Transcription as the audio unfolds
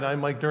I'm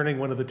Mike Durning,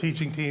 one of the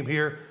teaching team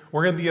here.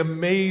 We're in the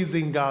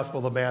amazing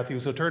Gospel of Matthew,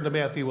 so turn to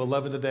Matthew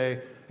 11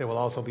 today. It will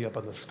also be up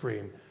on the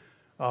screen.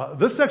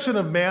 This section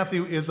of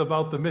Matthew is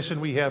about the mission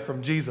we have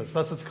from Jesus.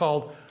 Thus it's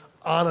called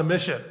On a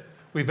Mission.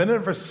 We've been in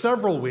it for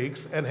several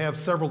weeks and have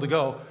several to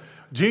go.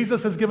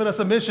 Jesus has given us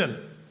a mission,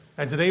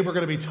 and today we're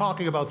going to be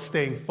talking about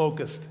staying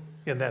focused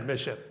in that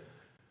mission.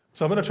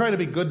 So I'm going to try to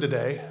be good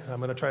today. I'm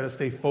going to try to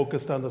stay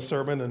focused on the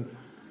sermon and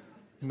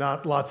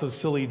not lots of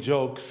silly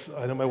jokes.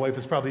 I know my wife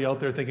is probably out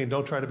there thinking,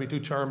 don't try to be too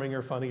charming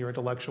or funny or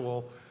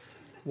intellectual,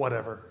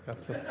 whatever.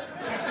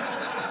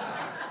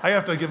 I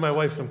have to give my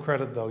wife some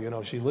credit, though. You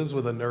know, she lives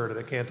with a nerd, and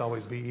it can't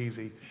always be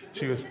easy.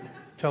 She was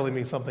telling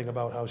me something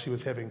about how she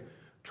was having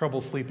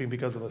trouble sleeping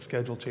because of a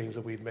schedule change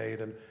that we'd made,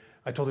 and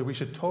I told her we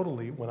should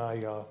totally, when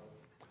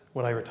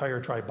I retire,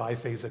 try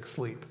biphasic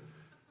sleep.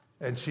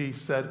 And she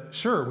said,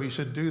 sure, we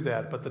should do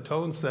that, but the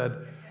tone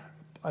said,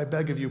 I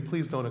beg of you,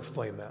 please don't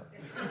explain that.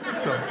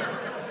 So,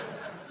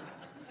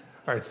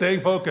 all right,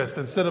 staying focused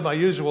instead of my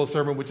usual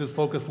sermon, which is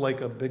focused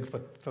like a big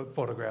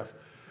photograph.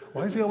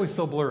 Why is he always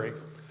so blurry?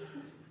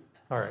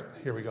 All right,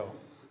 here we go.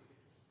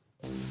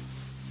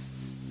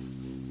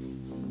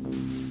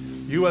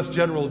 U.S.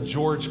 General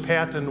George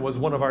Patton was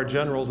one of our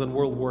generals in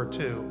World War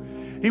II.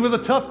 He was a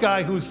tough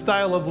guy whose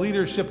style of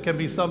leadership can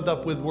be summed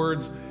up with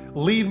words,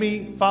 lead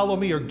me, follow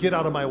me, or get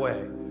out of my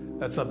way.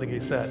 That's something he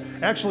said.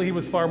 Actually, he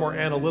was far more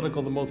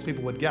analytical than most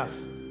people would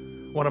guess.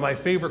 One of my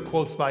favorite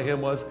quotes by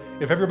him was,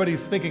 if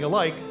everybody's thinking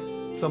alike,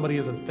 somebody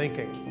isn't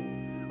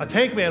thinking. A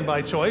tank man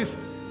by choice,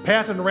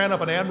 Patton ran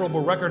up an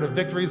admirable record of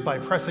victories by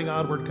pressing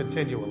onward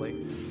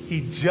continually.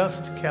 He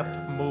just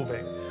kept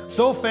moving.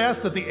 So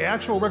fast that the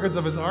actual records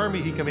of his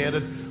army he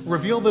commanded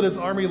revealed that his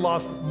army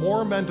lost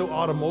more men to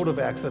automotive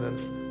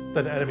accidents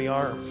than enemy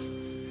arms.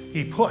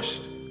 He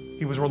pushed.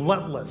 He was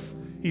relentless.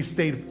 He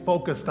stayed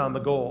focused on the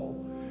goal.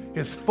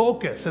 His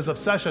focus, his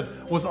obsession,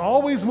 was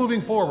always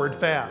moving forward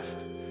fast.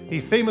 He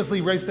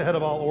famously raced ahead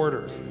of all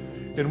orders.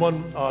 In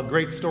one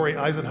great story,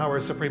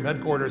 Eisenhower's Supreme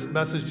Headquarters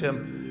messaged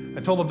him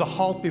and told him to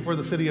halt before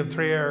the city of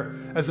Trier,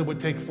 as it would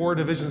take 4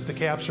 divisions to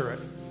capture it.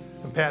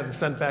 And Patton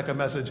sent back a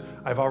message,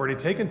 I've already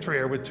taken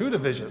Trier with 2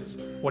 divisions.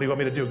 What do you want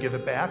me to do, give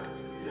it back?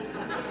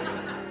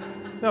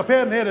 Now,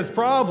 Patton had his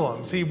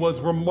problems. He was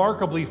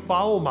remarkably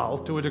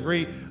foul-mouthed to a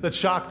degree that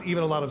shocked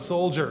even a lot of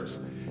soldiers.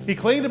 He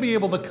claimed to be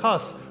able to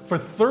cuss for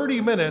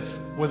 30 minutes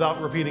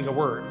without repeating a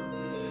word.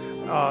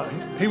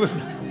 He was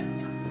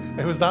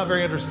not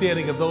very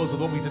understanding of those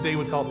with what we today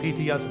would call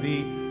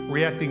PTSD,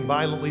 reacting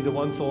violently to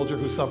one soldier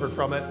who suffered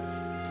from it.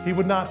 He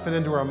would not fit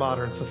into our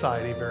modern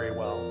society very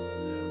well.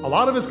 A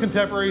lot of his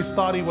contemporaries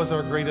thought he was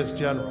our greatest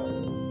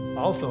general.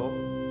 Also,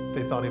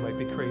 they thought he might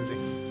be crazy.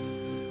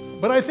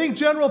 But I think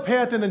General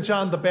Patton and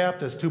John the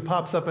Baptist, who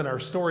pops up in our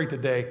story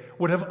today,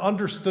 would have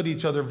understood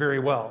each other very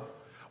well.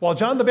 While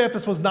John the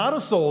Baptist was not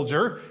a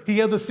soldier, he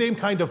had the same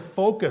kind of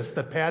focus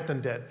that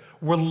Patton did,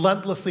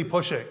 relentlessly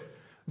pushing.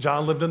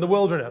 John lived in the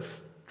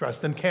wilderness,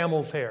 dressed in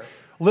camel's hair,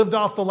 lived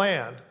off the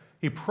land.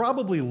 He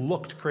probably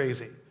looked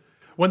crazy.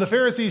 When the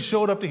Pharisees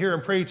showed up to hear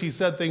him preach, he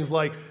said things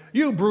like,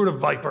 you brood of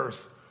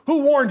vipers,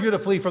 who warned you to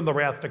flee from the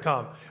wrath to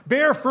come?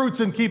 Bear fruits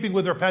in keeping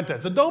with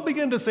repentance, and don't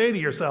begin to say to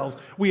yourselves,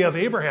 we have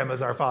Abraham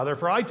as our father,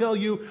 for I tell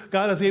you,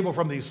 God is able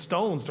from these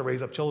stones to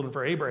raise up children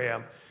for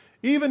Abraham.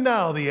 Even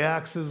now the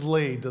axe is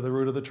laid to the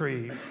root of the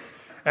trees.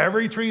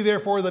 Every tree,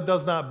 therefore, that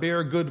does not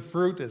bear good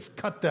fruit is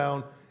cut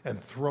down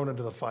and thrown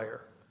into the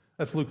fire.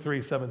 That's Luke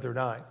 3, 7 through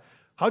 9.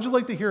 How'd you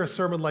like to hear a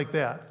sermon like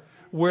that,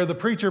 where the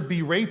preacher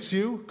berates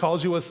you,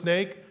 calls you a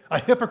snake, a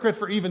hypocrite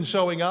for even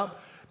showing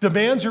up,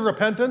 demands your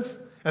repentance,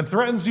 and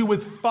threatens you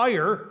with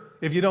fire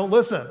if you don't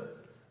listen?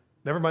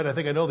 Never mind, I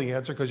think I know the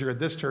answer because you're at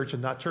this church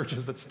and not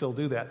churches that still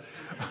do that.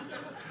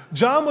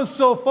 John was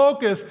so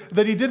focused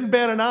that he didn't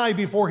bat an eye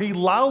before he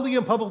loudly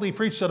and publicly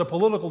preached at a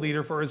political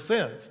leader for his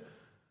sins.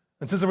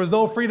 And since there was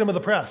no freedom of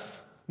the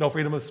press, no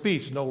freedom of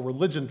speech, no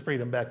religion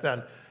freedom back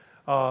then,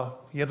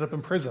 he ended up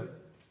in prison.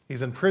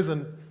 He's in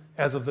prison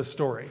as of this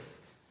story.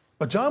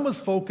 But John was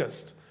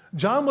focused.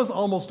 John was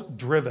almost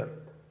driven.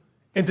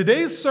 In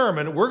today's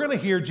sermon, we're going to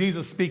hear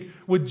Jesus speak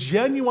with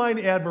genuine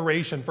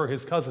admiration for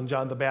his cousin,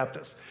 John the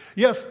Baptist.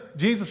 Yes,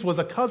 Jesus was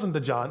a cousin to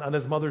John on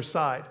his mother's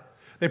side.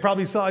 They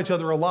probably saw each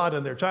other a lot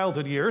in their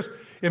childhood years.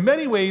 In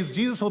many ways,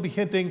 Jesus will be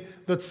hinting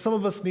that some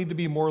of us need to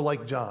be more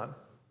like John.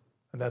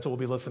 And that's what we'll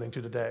be listening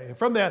to today. And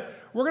from that,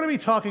 we're going to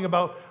be talking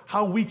about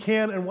how we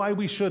can and why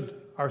we should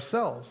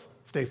ourselves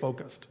stay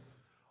focused.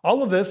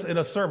 All of this in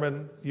a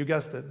sermon, you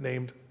guessed it,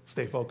 named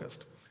Stay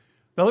Focused.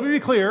 Now let me be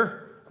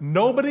clear,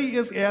 nobody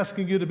is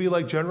asking you to be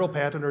like General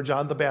Patton or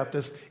John the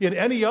Baptist in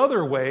any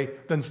other way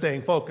than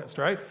staying focused,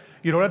 right?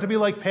 You don't have to be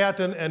like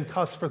Patton and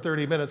cuss for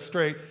 30 minutes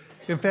straight.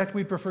 In fact,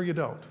 we'd prefer you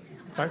don't.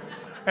 Right?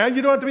 And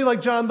you don't have to be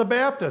like John the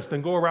Baptist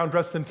and go around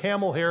dressed in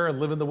camel hair and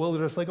live in the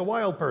wilderness like a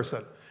wild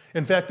person.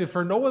 In fact, if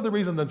for no other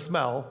reason than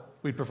smell,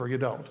 we'd prefer you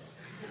don't.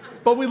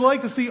 But we'd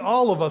like to see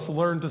all of us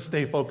learn to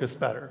stay focused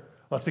better.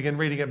 Let's begin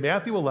reading at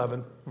Matthew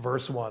 11,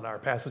 verse 1. Our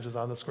passage is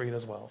on the screen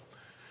as well.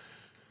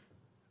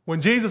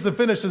 When Jesus had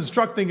finished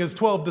instructing his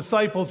 12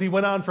 disciples, he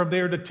went on from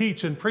there to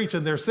teach and preach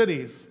in their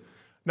cities.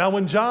 Now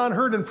when John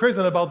heard in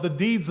prison about the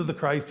deeds of the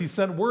Christ, he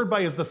sent word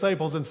by his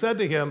disciples and said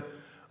to him,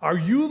 "Are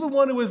you the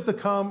one who is to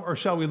come, or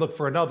shall we look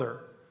for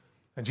another?"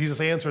 And Jesus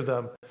answered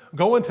them,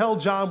 "Go and tell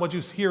John what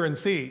you hear and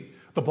see.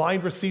 The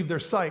blind receive their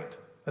sight,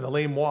 and the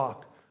lame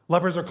walk.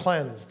 Lepers are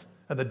cleansed,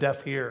 and the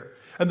deaf hear.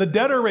 And the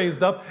dead are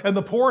raised up, and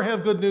the poor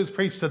have good news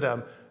preached to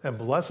them. And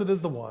blessed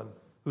is the one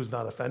who's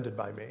not offended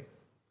by me."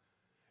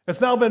 It's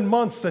now been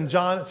months since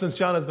John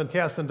has been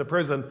cast into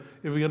prison,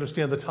 if we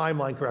understand the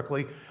timeline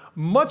correctly.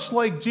 Much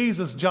like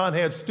Jesus, John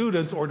had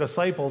students, or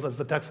disciples, as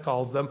the text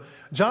calls them.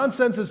 John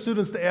sends his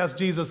students to ask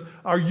Jesus,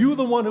 "Are you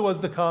the one who was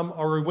to come,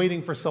 or are we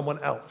waiting for someone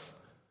else?"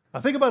 Now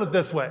think about it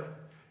this way.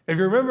 If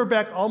you remember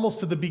back almost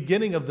to the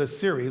beginning of this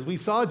series, we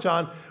saw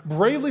John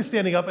bravely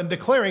standing up and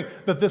declaring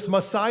that this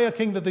Messiah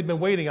king that they'd been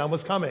waiting on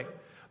was coming.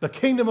 The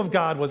kingdom of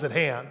God was at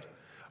hand.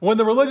 When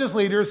the religious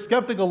leaders,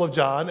 skeptical of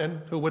John,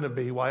 and who wouldn't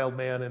be, wild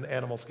man in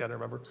animal skin,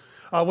 remember?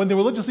 When the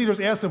religious leaders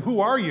asked him, "Who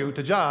are you?"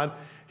 to John,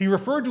 he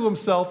referred to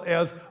himself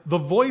as the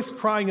voice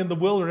crying in the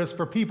wilderness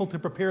for people to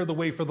prepare the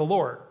way for the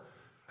Lord.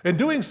 In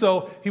doing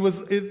so, he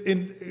was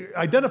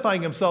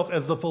identifying himself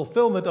as the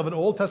fulfillment of an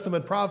Old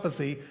Testament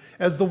prophecy,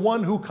 as the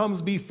one who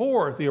comes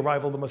before the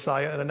arrival of the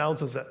Messiah and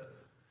announces it.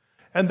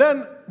 And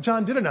then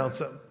John did announce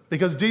him,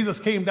 because Jesus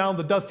came down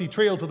the dusty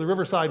trail to the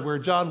riverside where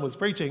John was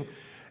preaching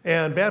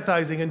and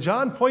baptizing, and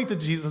John pointed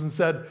to Jesus and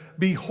said,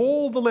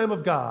 "Behold the Lamb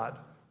of God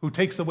who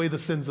takes away the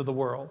sins of the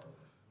world."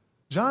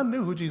 John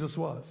knew who Jesus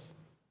was.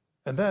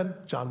 And then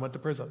John went to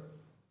prison,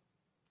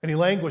 and he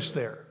languished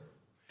there.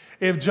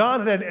 If John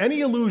had had any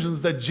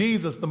illusions that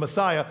Jesus, the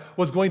Messiah,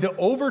 was going to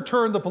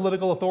overturn the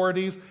political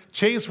authorities,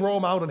 chase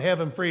Rome out, and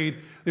have him freed,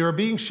 they were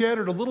being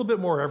shattered a little bit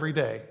more every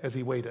day as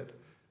he waited.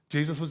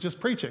 Jesus was just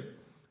preaching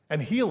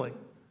and healing.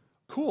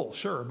 Cool,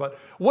 sure, but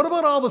what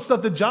about all the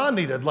stuff that John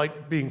needed,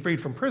 like being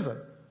freed from prison?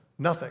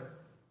 Nothing.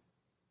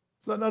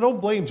 So now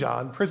don't blame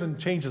John. Prison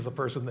changes a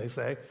person, they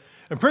say.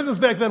 And prisons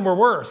back then were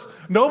worse.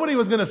 Nobody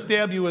was going to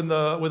stab you with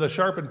a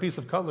sharpened piece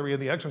of cutlery in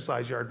the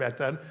exercise yard back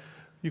then.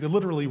 You could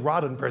literally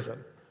rot in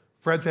prison.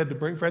 Friends had to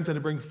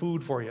bring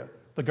food for you.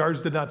 The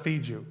guards did not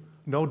feed you.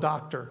 No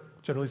doctor.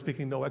 Generally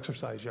speaking, no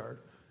exercise yard.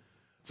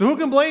 So who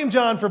can blame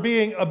John for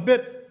being a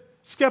bit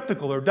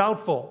skeptical or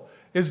doubtful?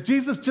 Is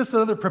Jesus just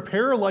another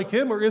preparer like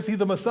him, or is he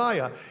the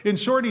Messiah? In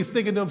short, he's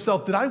thinking to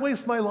himself, did I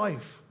waste my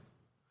life?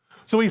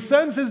 So he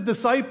sends his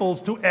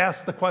disciples to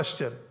ask the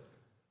question,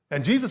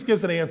 and Jesus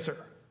gives an answer.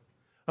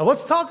 Now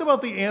let's talk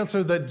about the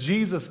answer that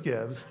Jesus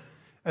gives,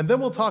 and then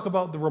we'll talk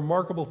about the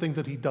remarkable thing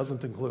that he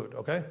doesn't include,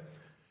 okay?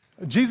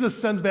 Jesus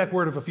sends back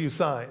word of a few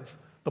signs.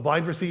 The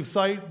blind receive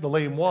sight, the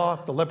lame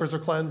walk, the lepers are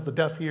cleansed, the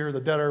deaf hear,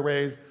 the dead are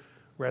raised,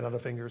 ran out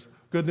of fingers.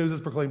 Good news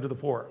is proclaimed to the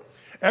poor.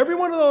 Every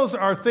one of those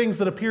are things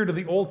that appear to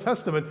the Old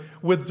Testament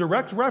with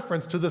direct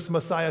reference to this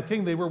Messiah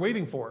king they were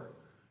waiting for.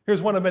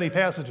 Here's one of many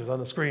passages on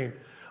the screen.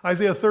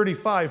 Isaiah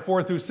 35,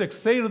 4-6,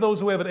 "Say to those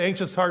who have an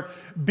anxious heart,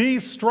 be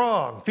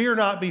strong, fear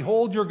not,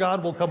 behold, your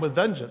God will come with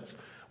vengeance.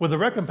 With the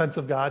recompense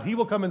of God, he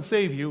will come and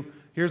save you."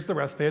 Here's the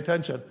rest, pay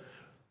attention.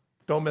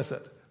 Don't miss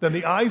it. "Then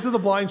the eyes of the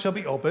blind shall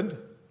be opened,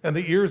 and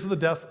the ears of the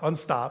deaf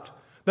unstopped.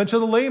 Then shall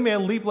the lame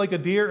man leap like a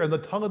deer, and the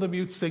tongue of the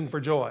mute sing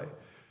for joy."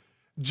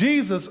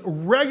 Jesus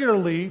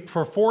regularly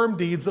performed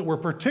deeds that were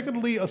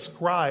particularly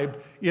ascribed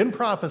in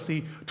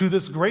prophecy to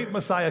this great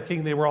Messiah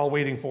king they were all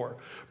waiting for.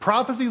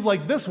 Prophecies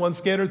like this one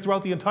scattered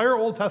throughout the entire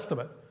Old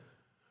Testament.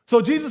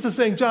 So Jesus is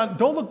saying, John,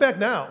 don't look back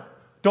now.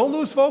 Don't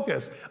lose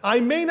focus. I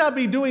may not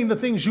be doing the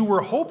things you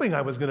were hoping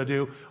I was going to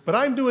do, but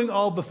I'm doing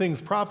all the things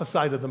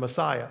prophesied of the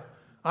Messiah.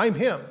 I'm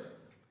him.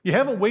 You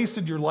haven't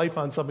wasted your life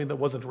on something that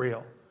wasn't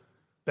real.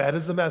 That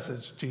is the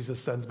message Jesus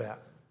sends back.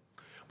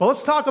 But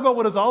let's talk about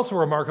what is also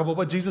remarkable,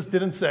 what Jesus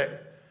didn't say.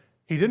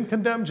 He didn't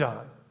condemn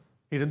John.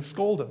 He didn't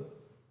scold him.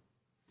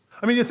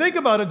 I mean, you think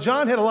about it,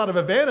 John had a lot of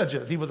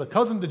advantages. He was a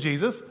cousin to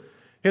Jesus.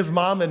 His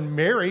mom and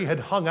Mary had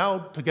hung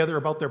out together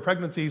about their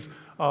pregnancies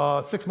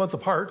 6 months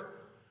apart.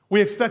 We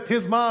expect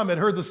his mom had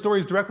heard the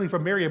stories directly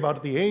from Mary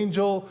about the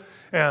angel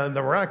and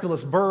the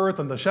miraculous birth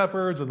and the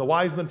shepherds and the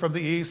wise men from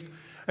the east.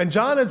 And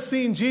John had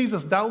seen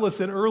Jesus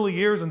doubtless in early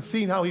years and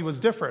seen how he was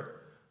different.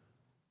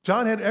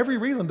 John had every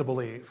reason to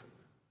believe.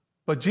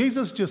 But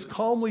Jesus just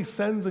calmly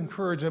sends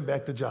encouragement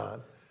back to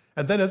John.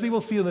 And then, as he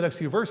will see in the next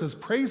few verses,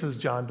 praises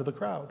John to the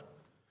crowd.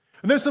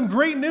 And there's some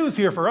great news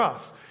here for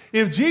us.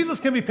 If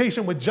Jesus can be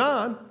patient with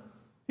John,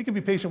 he can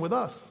be patient with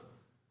us.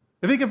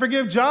 If he can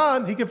forgive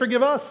John, he can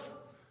forgive us.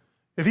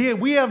 If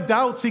we have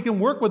doubts, he can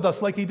work with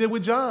us like he did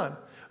with John.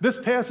 This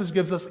passage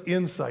gives us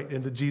insight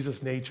into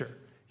Jesus' nature.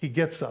 He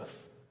gets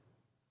us.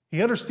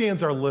 He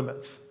understands our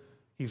limits.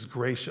 He's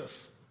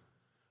gracious.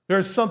 There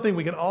is something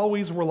we can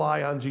always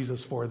rely on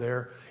Jesus for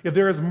there. If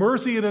there is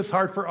mercy in his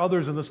heart for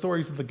others in the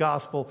stories of the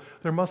gospel,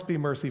 there must be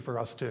mercy for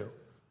us too.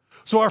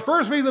 So our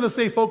first reason to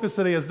stay focused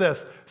today is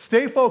this.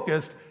 Stay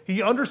focused.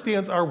 He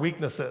understands our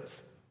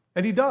weaknesses.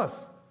 And he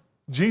does.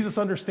 Jesus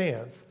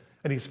understands,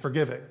 and he's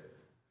forgiving.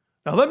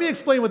 Now let me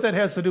explain what that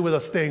has to do with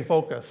us staying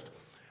focused.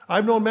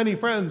 I've known many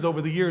friends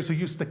over the years who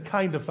used to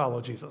kind of follow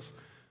Jesus,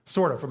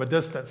 sort of from a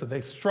distance, and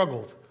they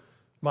struggled.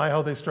 My,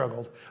 how they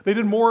struggled. They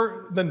did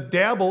more than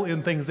dabble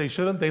in things they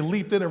shouldn't. They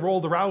leaped in and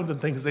rolled around in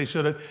things they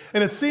shouldn't.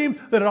 And it seemed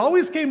that it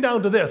always came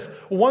down to this.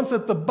 Once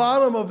at the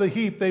bottom of the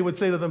heap, they would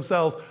say to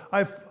themselves,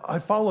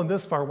 I've fallen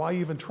this far. Why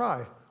even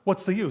try?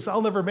 What's the use?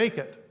 I'll never make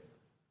it.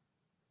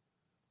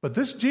 But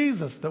this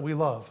Jesus that we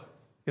love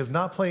is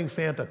not playing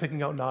Santa,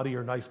 picking out naughty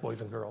or nice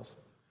boys and girls.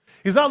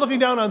 He's not looking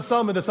down on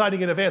some and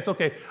deciding in advance,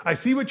 okay, I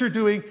see what you're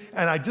doing,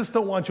 and I just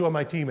don't want you on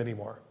my team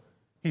anymore.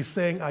 He's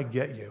saying, I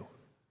get you.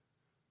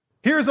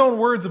 Hear his own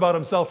words about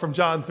himself from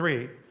John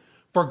 3.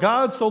 For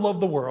God so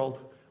loved the world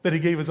that he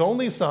gave his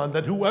only Son,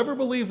 that whoever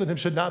believes in him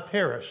should not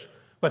perish,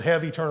 but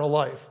have eternal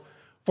life.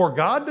 For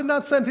God did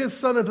not send his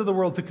Son into the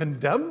world to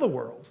condemn the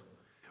world,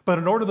 but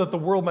in order that the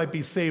world might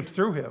be saved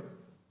through him.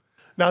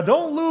 Now,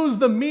 don't lose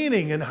the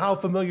meaning in how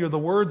familiar the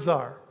words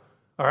are.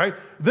 All right?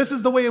 This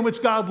is the way in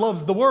which God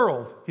loves the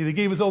world. He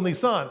gave his only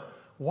Son.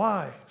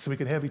 Why? So we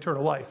can have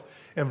eternal life.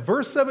 And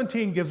verse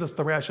 17 gives us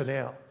the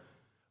rationale.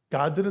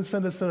 God didn't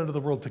send his Son into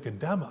the world to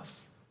condemn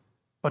us,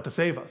 but to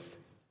save us.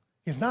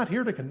 He's not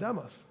here to condemn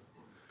us.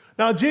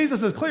 Now,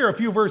 Jesus is clear a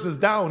few verses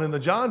down in the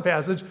John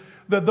passage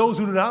that those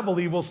who do not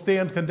believe will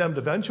stand condemned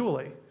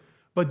eventually.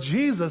 But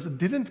Jesus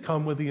didn't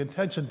come with the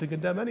intention to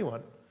condemn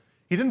anyone.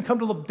 He didn't come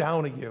to look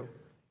down at you.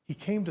 He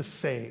came to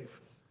save.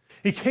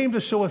 He came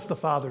to show us the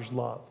Father's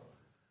love.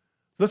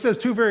 This has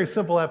two very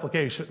simple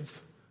applications.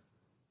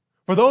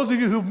 For those of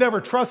you who've never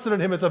trusted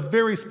in him, it's a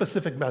very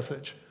specific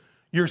message.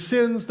 Your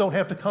sins don't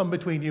have to come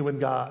between you and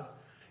God.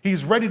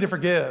 He's ready to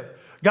forgive.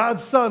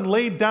 God's Son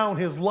laid down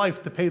his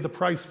life to pay the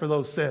price for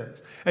those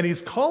sins. And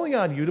he's calling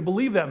on you to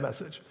believe that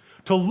message,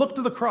 to look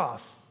to the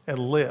cross and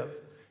live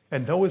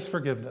and know his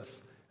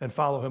forgiveness and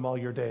follow him all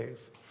your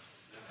days.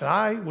 And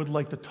I would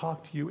like to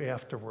talk to you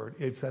afterward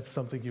if that's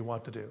something you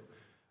want to do.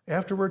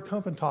 Afterward,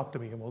 come and talk to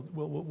me and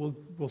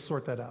we'll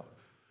sort that out.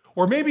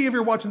 Or maybe if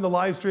you're watching the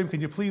live stream,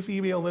 can you please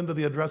email into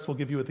the address we'll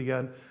give you at the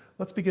end?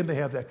 Let's begin to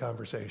have that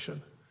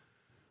conversation.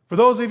 For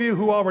those of you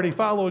who already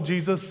follow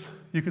Jesus,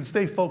 you can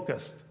stay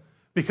focused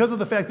because of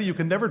the fact that you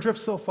can never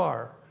drift so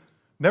far,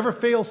 never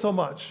fail so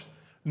much,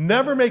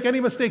 never make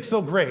any mistake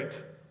so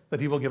great that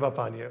he will give up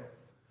on you.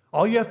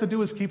 All you have to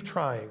do is keep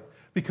trying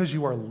because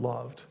you are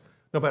loved,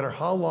 no matter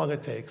how long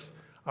it takes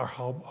or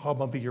how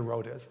bumpy your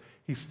road is.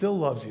 He still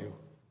loves you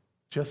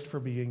just for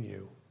being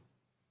you.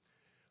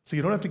 So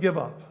you don't have to give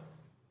up.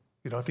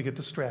 You don't have to get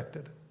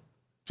distracted.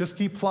 Just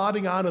keep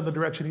plodding on in the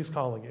direction he's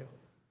calling you.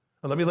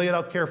 And let me lay it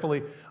out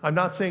carefully. I'm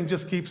not saying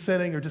just keep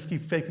sinning or just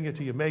keep faking it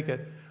till you make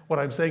it. What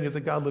I'm saying is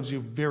that God loves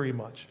you very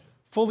much,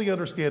 fully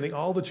understanding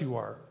all that you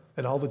are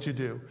and all that you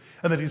do,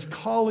 and that he's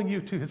calling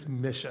you to his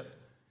mission.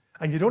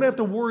 And you don't have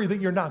to worry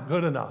that you're not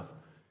good enough.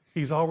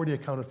 He's already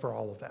accounted for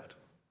all of that.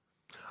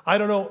 I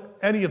don't know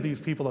any of these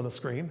people on the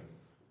screen.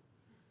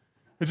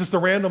 It's just a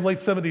random late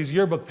 70s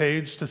yearbook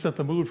page to set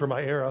the mood for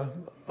my era.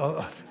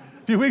 A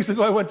few weeks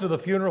ago, I went to the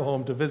funeral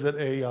home to visit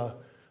a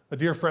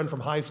dear friend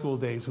from high school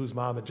days whose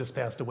mom had just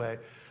passed away.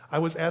 I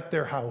was at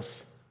their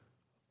house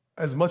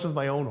as much as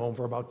my own home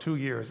for about 2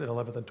 years in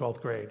 11th and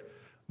 12th grade.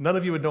 None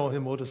of you would know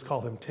him. We'll just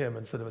call him Tim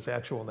instead of his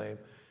actual name.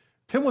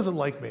 Tim wasn't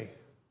like me.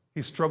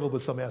 He struggled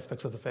with some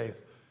aspects of the faith.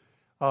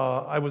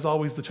 I was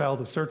always the child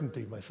of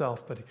certainty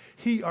myself, but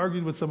he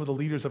argued with some of the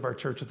leaders of our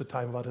church at the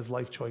time about his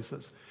life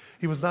choices.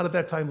 He was not at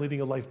that time leading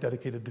a life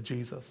dedicated to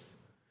Jesus.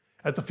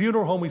 At the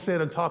funeral home, we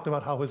sat and talked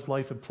about how his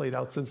life had played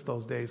out since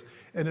those days,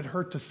 and it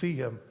hurt to see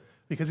him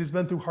because he's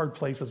been through hard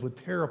places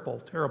with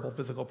terrible, terrible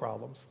physical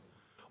problems.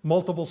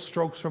 Multiple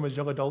strokes from his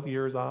young adult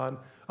years on,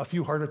 a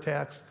few heart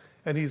attacks,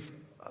 and he's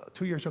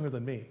 2 years younger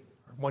than me,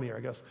 or 1 year,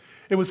 I guess.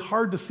 It was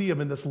hard to see him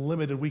in this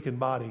limited, weakened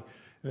body,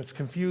 and it's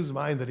confused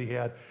mind that he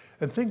had.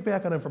 And think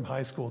back on him from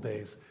high school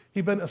days.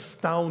 He'd been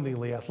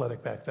astoundingly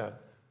athletic back then.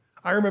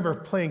 I remember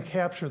playing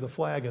capture the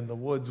flag in the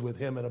woods with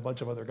him and a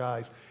bunch of other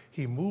guys.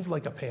 He moved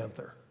like a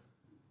panther.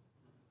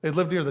 They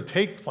lived near the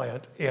tank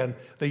plant, and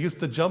they used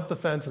to jump the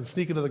fence and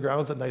sneak into the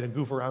grounds at night and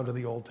goof around in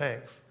the old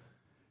tanks.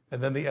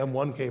 And then the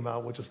M1 came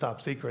out, which is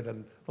top secret,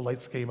 and the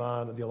lights came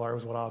on, and the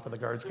alarms went off, and the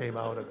guards came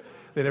out, and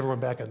they never went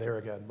back in there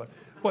again.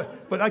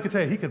 But I could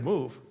tell you, he could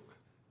move.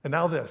 And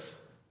now this.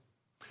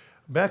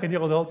 Back in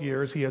young adult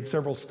years, he had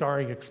several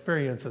scarring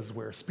experiences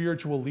where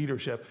spiritual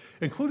leadership,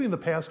 including the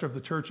pastor of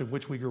the church in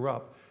which we grew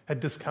up, had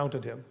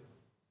discounted him,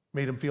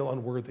 made him feel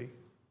unworthy,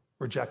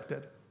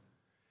 rejected.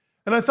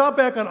 And I thought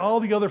back on all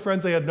the other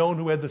friends I had known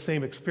who had the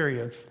same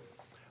experience.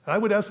 And I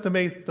would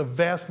estimate the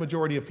vast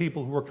majority of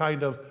people who were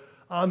kind of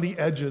on the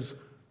edges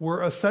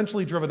were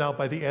essentially driven out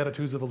by the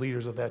attitudes of the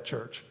leaders of that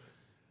church.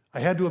 I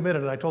had to admit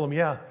it, and I told them,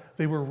 yeah,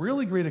 they were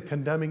really great at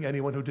condemning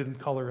anyone who didn't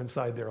color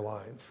inside their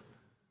lines.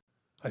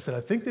 I said,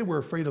 I think they were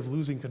afraid of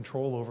losing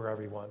control over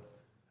everyone.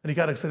 And he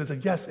got excited and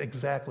said, yes,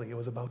 exactly. It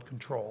was about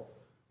control.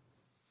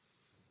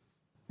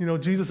 You know,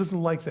 Jesus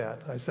isn't like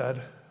that, I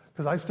said,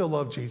 because I still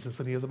love Jesus,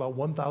 and he has about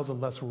 1,000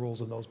 less rules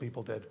than those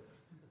people did.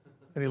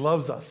 And he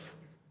loves us,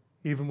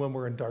 even when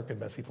we're in dark and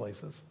messy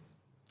places.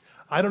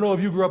 I don't know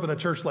if you grew up in a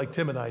church like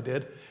Tim and I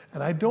did,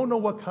 and I don't know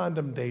what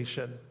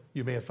condemnation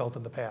you may have felt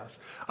in the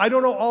past. I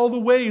don't know all the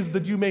ways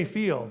that you may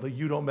feel that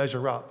you don't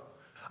measure up.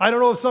 I don't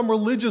know if some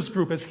religious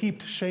group has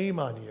heaped shame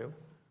on you,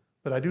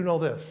 but I do know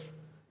this.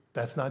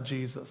 That's not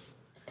Jesus.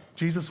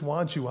 Jesus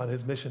wants you on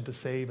his mission to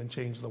save and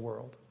change the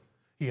world.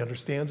 He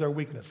understands our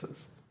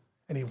weaknesses,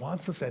 and he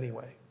wants us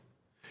anyway.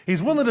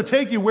 He's willing to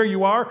take you where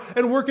you are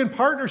and work in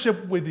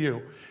partnership with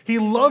you. He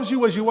loves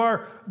you as you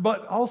are,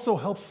 but also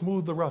helps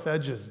smooth the rough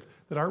edges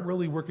that aren't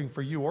really working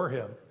for you or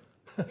him.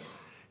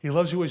 He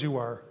loves you as you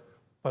are,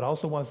 but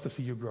also wants to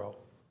see you grow.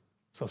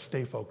 So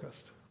stay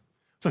focused.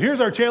 So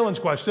here's our challenge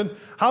question.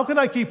 How can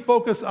I keep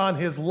focus on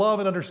his love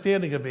and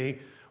understanding of me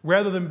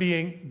rather than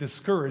being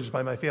discouraged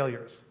by my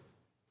failures?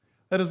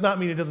 That does not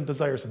mean he doesn't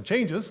desire some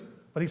changes,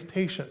 but he's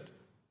patient.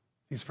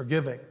 He's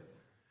forgiving.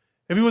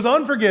 If he was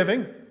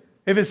unforgiving,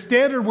 if his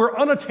standard were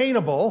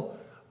unattainable,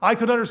 I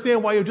could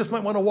understand why you just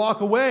might want to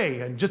walk away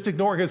and just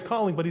ignore his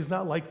calling, but he's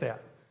not like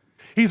that.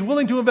 He's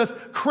willing to invest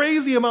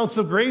crazy amounts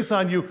of grace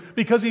on you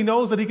because he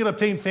knows that he can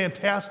obtain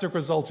fantastic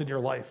results in your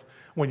life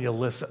when you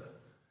listen.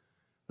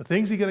 The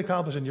things he can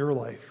accomplish in your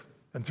life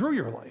and through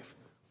your life,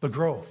 the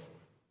growth,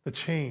 the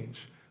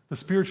change, the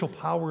spiritual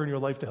power in your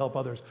life to help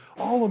others,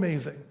 all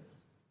amazing.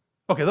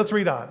 Okay, let's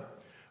read on.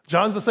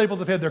 John's disciples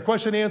have had their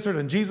question answered,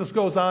 and Jesus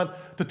goes on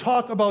to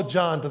talk about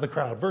John to the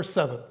crowd. Verse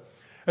 7.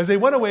 As they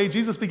went away,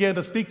 Jesus began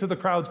to speak to the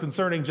crowds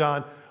concerning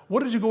John.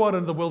 What did you go out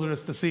into the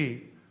wilderness to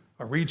see?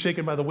 A reed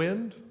shaken by the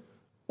wind?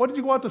 What did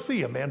you go out to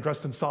see? A man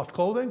dressed in soft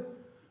clothing?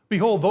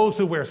 Behold, those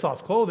who wear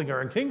soft clothing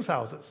are in kings'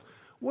 houses.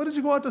 What did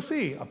you go out to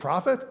see? A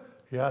prophet?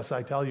 Yes,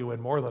 I tell you,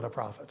 and more than a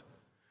prophet.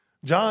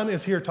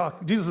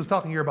 Jesus is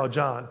talking here about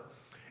John.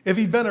 If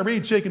he'd been a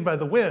reed shaken by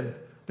the wind,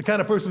 the kind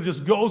of person who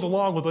just goes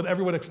along with what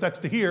everyone expects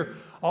to hear,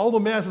 all the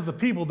masses of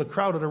people that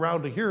crowded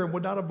around to hear him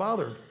would not have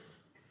bothered.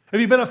 If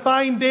he'd been a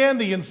fine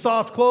dandy in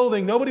soft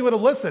clothing, nobody would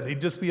have listened.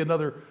 He'd just be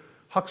another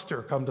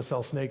huckster come to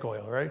sell snake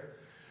oil, right?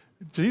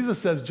 Jesus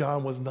says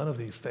John was none of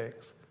these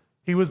things.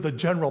 He was the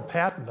general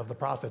pattern of the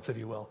prophets, if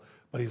you will.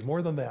 But he's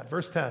more than that.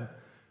 Verse 10,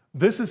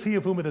 this is he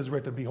of whom it is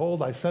written,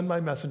 behold, I send my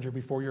messenger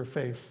before your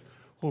face,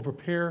 who will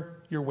prepare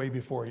your way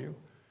before you.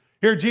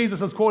 Here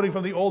Jesus is quoting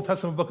from the Old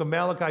Testament book of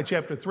Malachi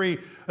chapter 3,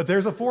 that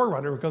there's a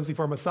forerunner who comes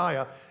before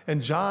Messiah,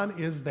 and John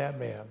is that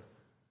man.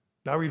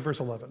 Now read verse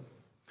 11.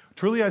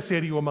 Truly I say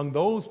to you, among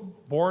those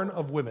born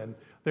of women,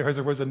 there has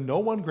arisen no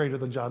one greater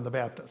than John the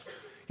Baptist.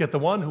 Yet the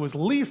one who is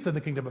least in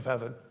the kingdom of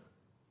heaven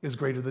is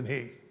greater than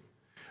he.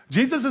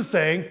 Jesus is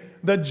saying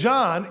that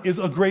John is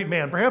a great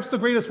man, perhaps the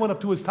greatest one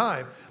up to his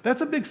time.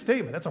 That's a big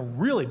statement. That's a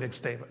really big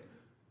statement.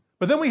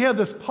 But then we have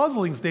this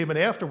puzzling statement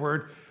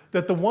afterward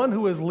that the one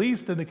who is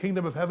least in the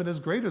kingdom of heaven is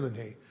greater than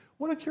he.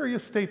 What a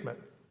curious statement.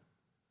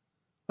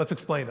 Let's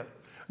explain it.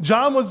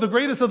 John was the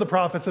greatest of the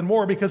prophets and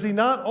more because he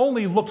not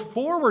only looked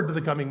forward to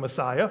the coming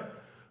Messiah,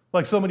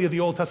 like so many of the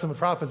Old Testament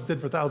prophets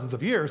did for thousands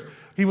of years,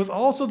 he was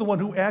also the one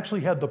who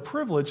actually had the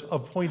privilege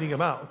of pointing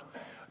him out.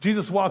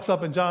 Jesus walks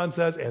up and John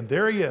says, and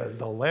there he is,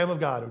 the Lamb of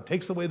God who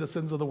takes away the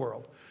sins of the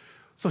world.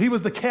 So he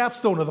was the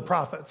capstone of the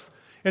prophets.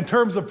 In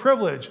terms of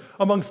privilege,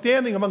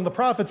 standing among the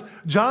prophets,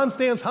 John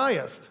stands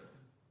highest.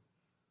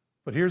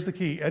 But here's the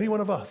key. Any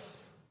one of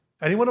us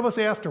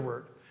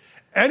afterward,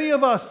 any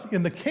of us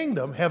in the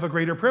kingdom have a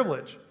greater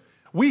privilege.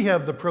 We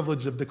have the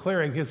privilege of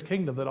declaring his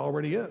kingdom that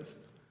already is.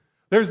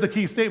 There's the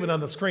key statement on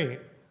the screen.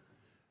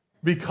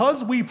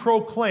 Because we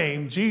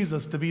proclaim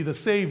Jesus to be the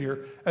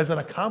Savior as an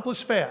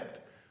accomplished fact,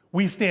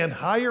 we stand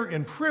higher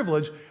in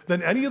privilege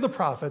than any of the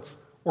prophets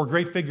or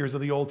great figures of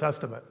the Old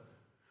Testament.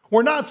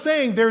 We're not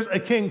saying there's a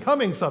king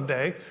coming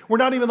someday. We're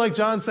not even like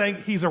John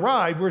saying he's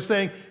arrived. We're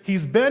saying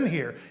he's been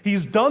here.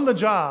 He's done the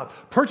job,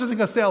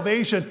 purchasing us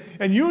salvation,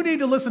 and you need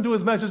to listen to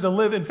his message and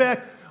live. In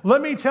fact,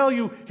 let me tell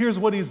you, here's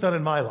what he's done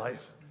in my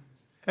life.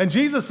 And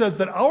Jesus says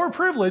that our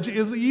privilege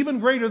is even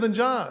greater than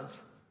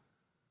John's.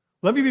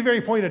 Let me be very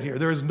pointed here.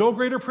 There is no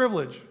greater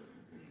privilege,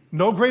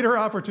 no greater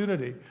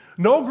opportunity,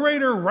 no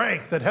greater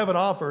rank that heaven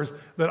offers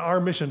than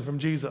our mission from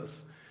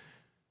Jesus.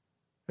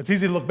 It's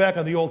easy to look back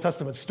on the Old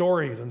Testament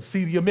stories and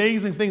see the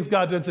amazing things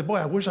God did and say, boy,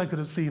 I wish I could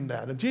have seen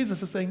that. And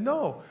Jesus is saying,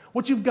 no,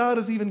 what you've got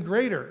is even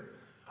greater.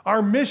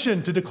 Our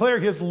mission to declare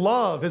his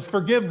love, his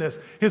forgiveness,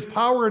 his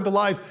power into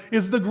lives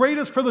is the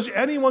greatest privilege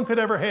anyone could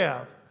ever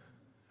have.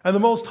 And the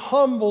most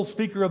humble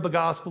speaker of the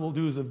gospel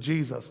news of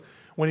Jesus,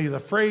 when he's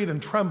afraid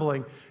and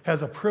trembling,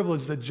 has a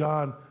privilege that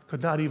John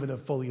could not even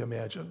have fully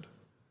imagined.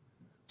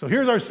 So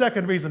here's our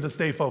second reason to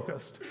stay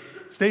focused.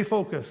 Stay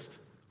focused.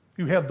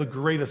 You have the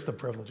greatest of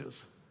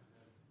privileges.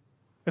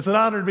 It's an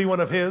honor to be one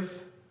of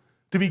his,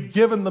 to be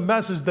given the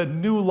message that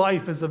new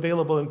life is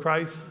available in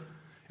Christ.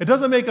 It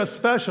doesn't make us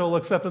special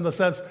except in the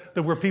sense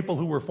that we're people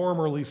who were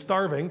formerly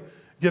starving,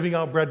 giving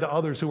out bread to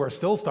others who are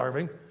still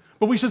starving.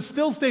 But we should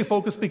still stay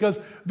focused because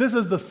this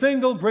is the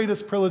single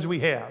greatest privilege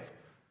we have.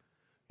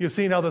 You've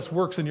seen how this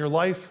works in your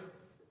life,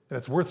 and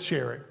it's worth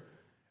sharing.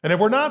 And if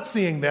we're not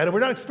seeing that, if we're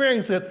not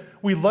experiencing it,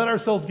 we let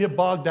ourselves get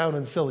bogged down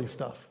in silly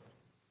stuff.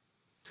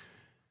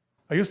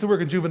 I used to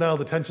work in juvenile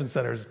detention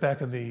centers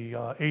back in the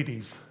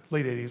 80s,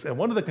 late 80s, and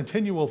one of the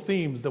continual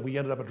themes that we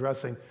ended up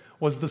addressing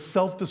was the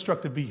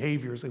self-destructive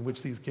behaviors in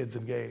which these kids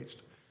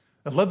engaged.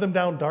 It led them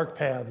down dark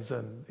paths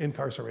and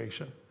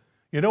incarceration.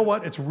 You know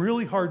what? It's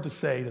really hard to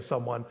say to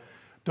someone,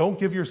 don't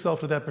give yourself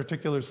to that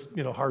particular,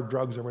 hard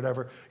drugs or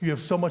whatever. You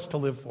have so much to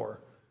live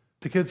for.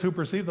 To kids who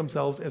perceive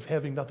themselves as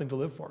having nothing to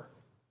live for.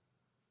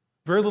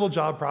 Very little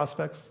job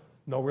prospects,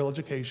 no real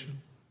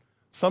education.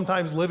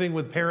 Sometimes living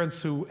with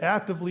parents who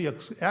actively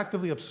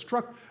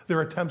obstruct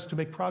their attempts to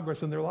make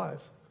progress in their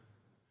lives.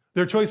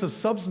 Their choice of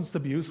substance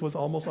abuse was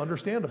almost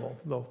understandable,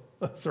 though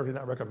certainly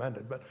not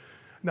recommended. But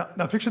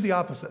now picture the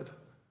opposite.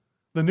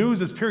 The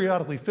news is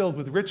periodically filled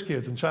with rich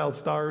kids and child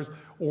stars,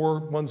 or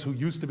ones who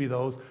used to be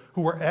those,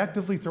 who are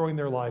actively throwing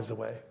their lives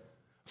away.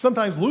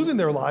 Sometimes losing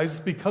their lives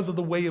because of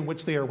the way in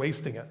which they are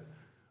wasting it.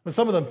 But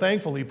some of them,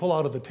 thankfully, pull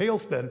out of the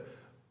tailspin,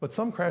 but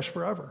some crash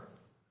forever.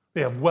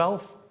 They have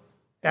wealth,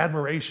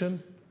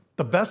 admiration,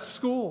 the best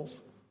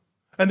schools,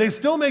 and they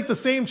still make the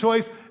same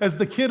choice as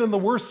the kid in the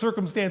worst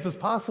circumstances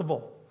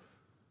possible.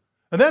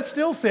 And that's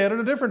still sad in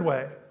a different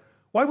way.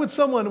 Why would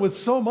someone with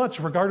so much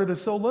regard it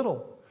as so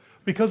little?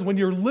 Because when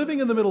you're living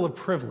in the middle of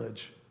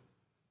privilege,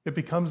 it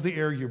becomes the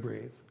air you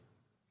breathe.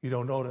 You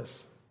don't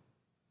notice.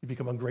 You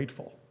become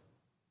ungrateful.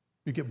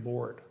 You get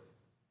bored.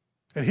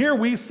 And here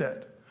we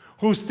sit,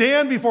 who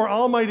stand before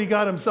Almighty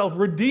God himself,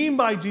 redeemed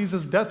by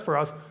Jesus' death for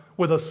us,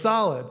 with a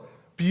solid,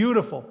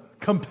 beautiful,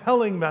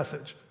 compelling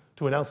message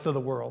to announce to the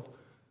world.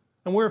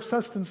 And we're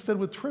obsessed instead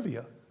with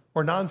trivia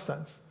or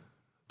nonsense,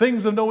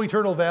 things of no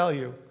eternal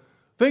value,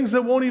 things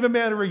that won't even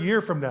matter a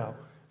year from now,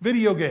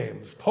 video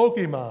games,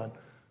 Pokemon,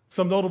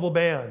 some notable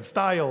bands,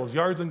 styles,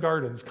 yards and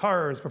gardens,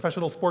 cars,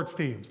 professional sports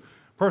teams,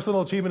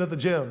 personal achievement at the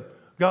gym,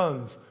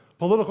 guns,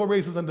 political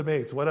races and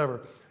debates, whatever.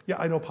 Yeah,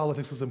 I know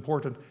politics is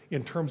important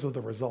in terms of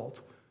the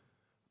result,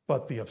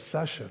 but the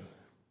obsession,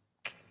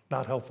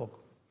 not helpful.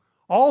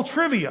 All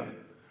trivia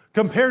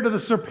compared to the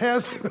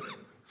surpassing,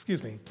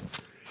 excuse me,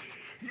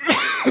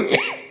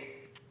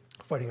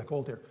 fighting a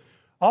cold here.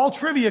 All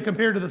trivia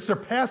compared to the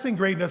surpassing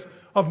greatness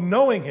of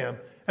knowing him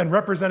and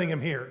representing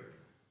him here.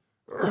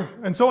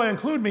 And so I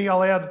include me,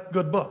 I'll add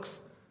good books.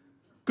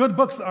 Good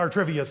books are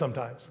trivia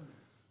sometimes.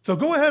 So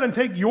go ahead and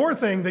take your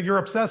thing that you're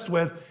obsessed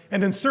with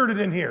and insert it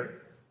in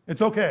here.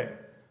 It's okay.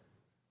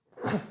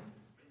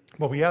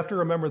 But we have to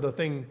remember the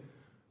thing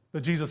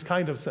that Jesus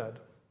kind of said.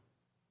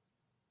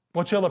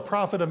 What shall it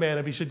profit a man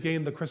if he should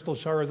gain the crystal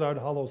Charizard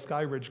Hollow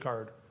Skyridge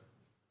card?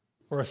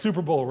 Or a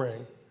Super Bowl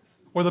ring?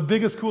 Or the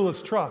biggest,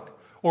 coolest truck?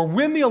 Or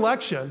win the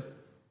election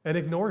and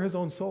ignore his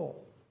own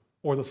soul?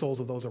 Or the souls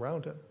of those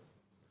around him?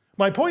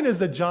 My point is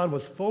that John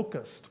was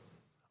focused,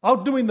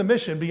 outdoing the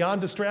mission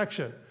beyond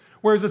distraction.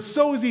 Whereas it's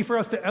so easy for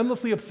us to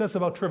endlessly obsess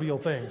about trivial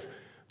things.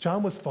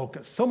 John was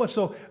focused, so much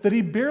so that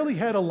he barely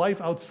had a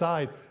life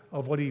outside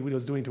of what he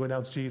was doing to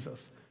announce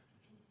Jesus.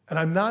 And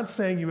I'm not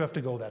saying you have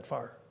to go that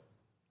far.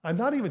 I'm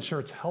not even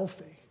sure it's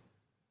healthy.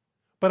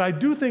 But I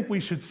do think we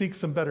should seek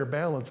some better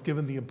balance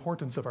given the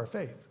importance of our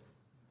faith.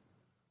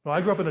 Well,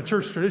 I grew up in a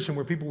church tradition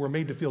where people were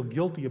made to feel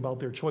guilty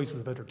about their choices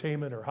of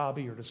entertainment or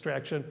hobby or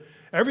distraction.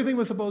 Everything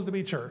was supposed to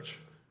be church.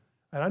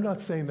 And I'm not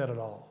saying that at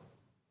all.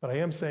 But I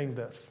am saying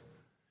this.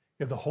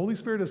 If the Holy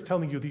Spirit is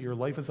telling you that your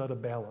life is out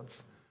of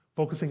balance,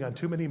 focusing on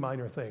too many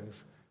minor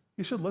things,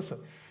 you should listen.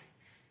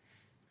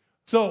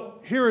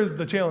 So here is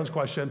the challenge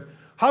question.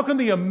 How can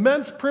the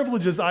immense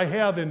privileges I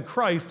have in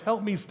Christ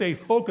help me stay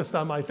focused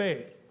on my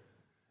faith?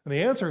 And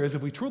the answer is,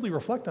 if we truly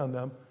reflect on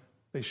them,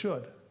 they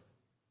should,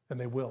 and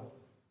they will.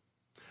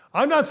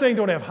 I'm not saying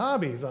don't have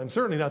hobbies. I'm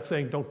certainly not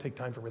saying don't take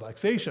time for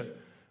relaxation.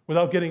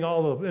 Without getting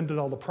into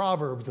all the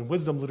proverbs and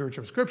wisdom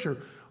literature of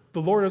Scripture,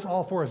 the Lord is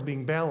all for us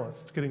being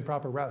balanced, getting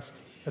proper rest,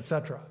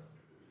 etc.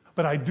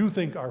 But I do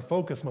think our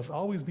focus must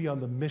always be on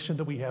the mission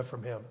that we have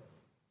from Him.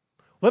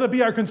 Let it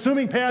be our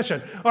consuming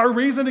passion, our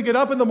reason to get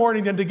up in the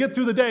morning and to get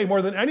through the day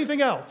more than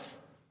anything else.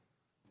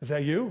 Is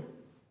that you?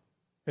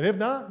 And if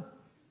not,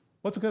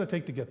 what's it going to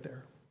take to get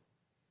there?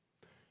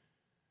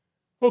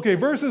 Okay,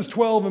 verses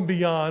 12 and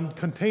beyond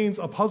contains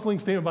a puzzling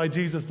statement by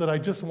Jesus that I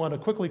just want to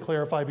quickly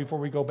clarify before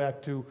we go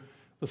back to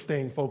the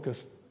staying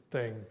focused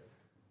thing.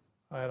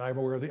 And I'm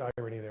aware of the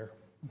irony there.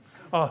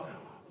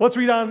 Let's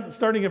read on,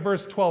 starting at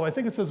verse 12. I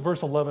think it says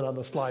verse 11 on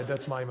the slide.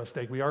 That's my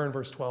mistake. We are in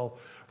verse 12.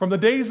 From the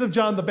days of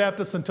John the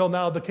Baptist until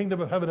now, the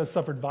kingdom of heaven has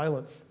suffered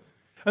violence,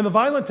 and the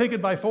violent take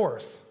it by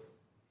force.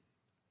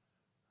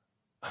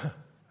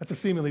 That's a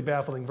seemingly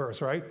baffling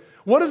verse, right?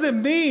 What does it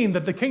mean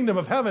that the kingdom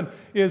of heaven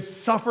is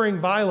suffering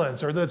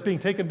violence or that it's being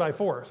taken by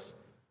force?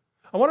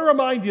 I want to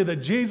remind you that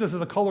Jesus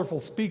is a colorful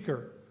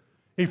speaker.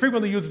 He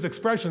frequently uses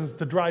expressions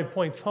to drive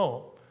points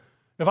home.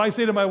 If I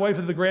say to my wife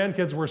that the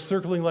grandkids were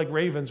circling like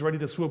ravens ready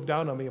to swoop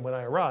down on me when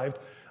I arrived,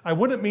 I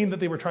wouldn't mean that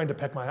they were trying to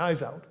peck my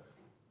eyes out.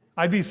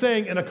 I'd be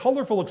saying in a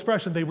colorful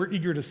expression they were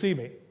eager to see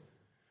me.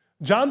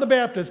 John the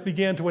Baptist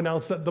began to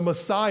announce that the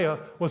Messiah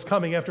was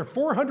coming after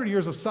 400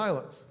 years of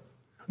silence.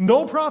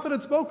 No prophet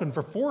had spoken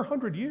for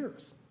 400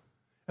 years.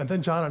 And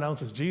then John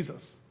announces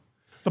Jesus.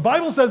 The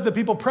Bible says that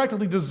people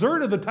practically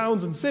deserted the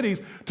towns and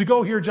cities to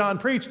go hear John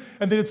preach,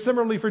 and they did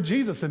similarly for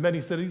Jesus in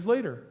many cities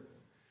later.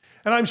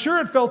 And I'm sure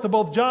it felt to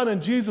both John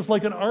and Jesus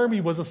like an army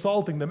was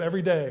assaulting them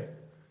every day.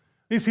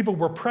 These people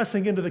were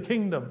pressing into the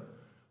kingdom.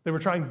 They were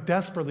trying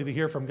desperately to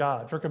hear from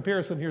God. For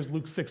comparison, here's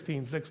Luke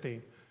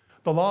 16:16.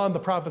 The law and the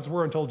prophets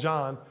were until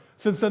John.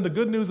 Since then, the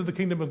good news of the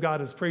kingdom of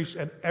God is preached,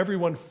 and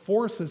everyone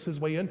forces his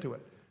way into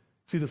it.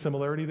 See the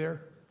similarity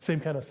there? Same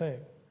kind of thing.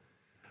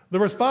 The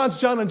response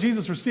John and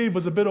Jesus received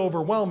was a bit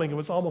overwhelming. It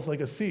was almost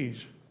like a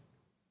siege.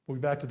 We'll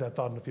be back to that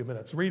thought in a few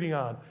minutes. Reading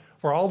on.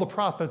 For all the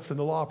prophets and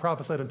the law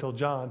prophesied until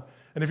John.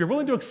 And if you're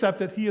willing to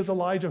accept it, he is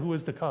Elijah who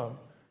is to come.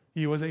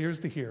 He who has ears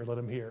to hear, let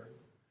him hear.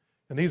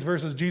 In these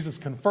verses, Jesus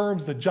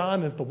confirms that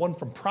John is the one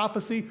from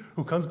prophecy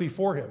who comes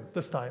before him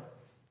this time.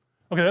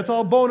 Okay, that's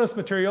all bonus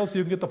material, so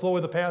you can get the flow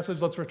of the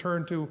passage. Let's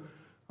return to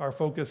our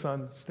focus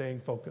on staying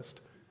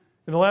focused.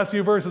 In the last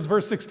few verses,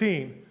 verse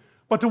 16.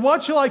 But to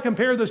what shall I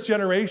compare this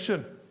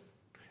generation?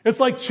 It's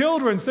like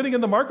children sitting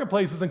in the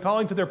marketplaces and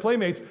calling to their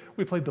playmates,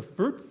 we played the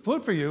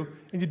flute for you,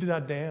 and you did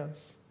not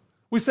dance.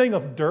 We sang a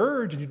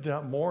dirge, and you did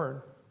not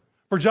mourn.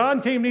 For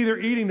John came neither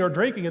eating nor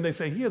drinking, and they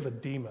say, he is a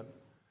demon.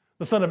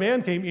 The Son of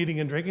Man came eating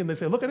and drinking, and they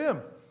say, look at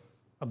him,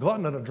 a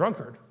glutton and a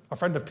drunkard, a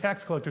friend of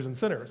tax collectors and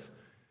sinners.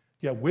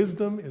 Yet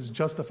wisdom is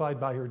justified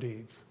by her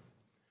deeds.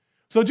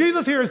 So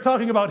Jesus here is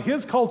talking about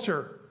his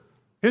culture,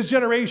 his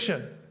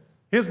generation,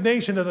 his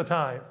nation at the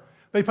time.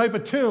 They pipe a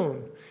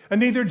tune, and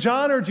neither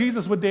John or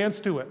Jesus would dance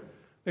to it.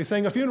 They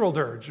sang a funeral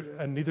dirge,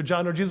 and neither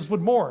John or Jesus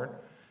would mourn.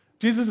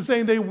 Jesus is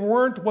saying they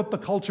weren't what the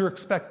culture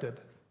expected.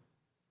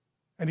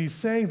 And he's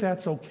saying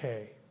that's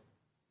okay.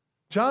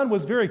 John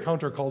was very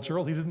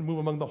countercultural. He didn't move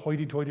among the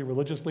hoity-toity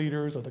religious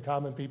leaders or the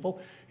common people.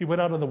 He went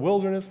out in the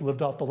wilderness,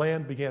 lived off the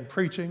land, began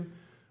preaching,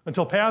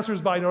 until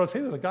passersby noticed, hey,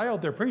 there's a guy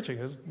out there preaching.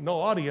 There's no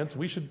audience.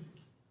 We should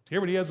hear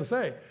what he has to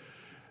say.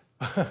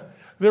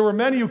 There were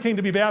many who came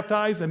to be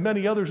baptized and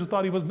many others who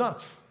thought he was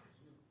nuts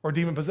or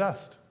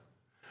demon-possessed.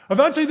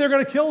 Eventually, they're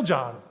going to kill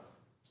John.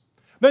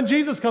 Then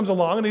Jesus comes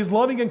along, and he's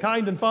loving and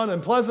kind and fun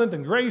and pleasant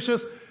and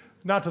gracious,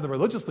 not to the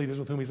religious leaders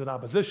with whom he's in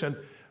opposition,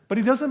 but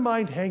he doesn't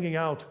mind hanging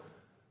out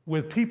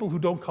with people who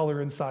don't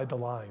color inside the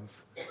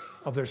lines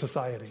of their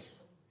society.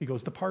 He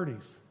goes to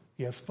parties.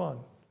 He has fun.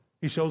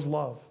 He shows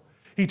love.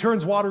 He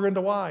turns water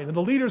into wine, and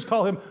the leaders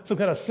call him some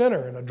kind of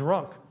sinner and a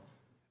drunk.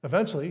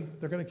 Eventually,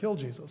 they're going to kill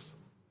Jesus.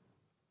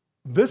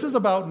 This is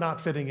about not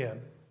fitting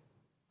in.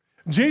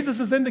 Jesus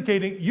is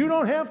indicating you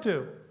don't have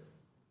to.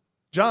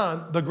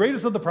 John, the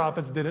greatest of the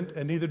prophets, didn't,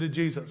 and neither did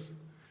Jesus.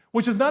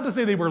 Which is not to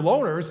say they were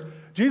loners.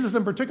 Jesus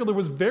in particular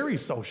was very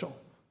social.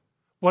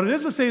 What it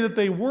is to say that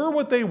they were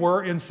what they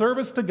were in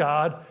service to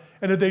God,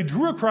 and if they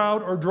drew a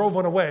crowd or drove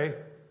one away,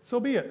 so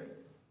be it.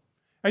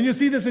 And you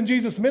see this in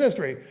Jesus'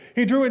 ministry.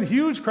 He drew in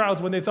huge crowds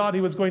when they thought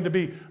he was going to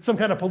be some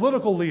kind of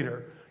political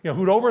leader,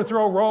 who'd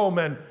overthrow Rome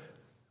and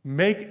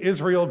make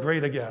Israel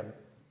great again.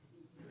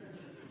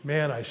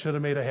 Man, I should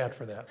have made a hat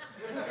for that.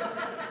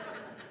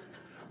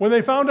 When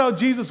they found out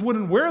Jesus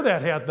wouldn't wear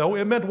that hat, though,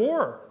 it meant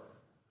war.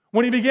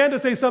 When he began to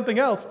say something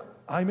else,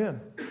 I'm in.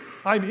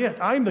 I'm it.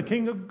 I'm the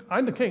king.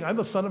 I'm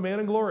the Son of Man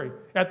in glory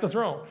at the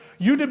throne.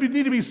 You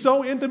need to be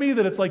so into me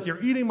that it's like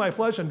you're eating my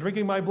flesh and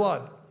drinking my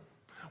blood.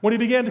 When he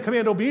began to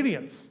command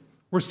obedience,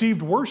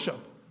 received worship,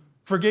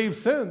 forgave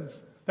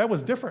sins, that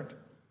was different.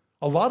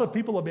 A lot of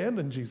people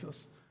abandoned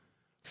Jesus.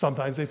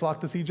 Sometimes they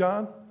flocked to see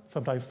John.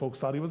 Sometimes folks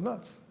thought he was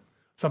nuts.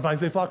 Sometimes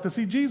they flocked to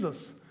see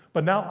Jesus.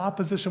 But now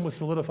opposition was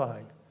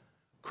solidifying.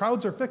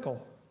 Crowds are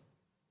fickle.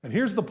 And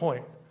here's the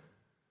point.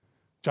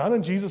 John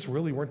and Jesus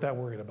really weren't that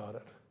worried about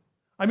it.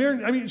 I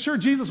mean, sure,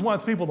 Jesus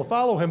wants people to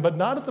follow him, but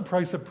not at the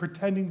price of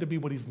pretending to be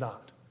what he's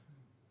not.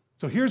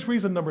 So here's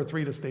reason number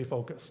 3 to stay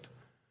focused.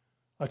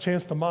 A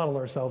chance to model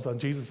ourselves on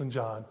Jesus and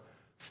John.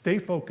 Stay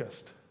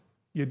focused.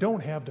 You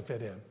don't have to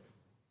fit in.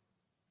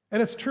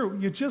 And it's true,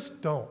 you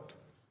just don't.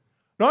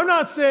 Now, I'm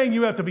not saying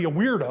you have to be a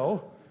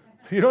weirdo.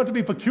 You don't have to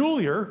be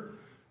peculiar.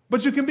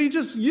 But you can be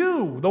just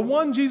you, the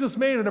one Jesus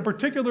made in a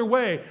particular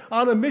way,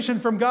 on a mission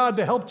from God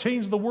to help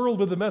change the world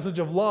with the message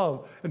of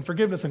love and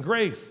forgiveness and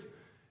grace.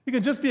 You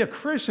can just be a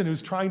Christian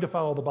who's trying to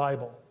follow the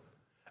Bible.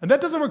 And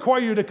that doesn't require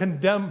you to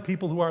condemn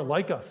people who aren't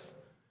like us.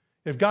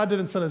 If God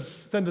didn't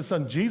send his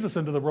son Jesus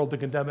into the world to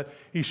condemn it,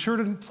 he sure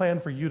didn't plan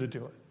for you to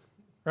do it,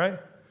 right?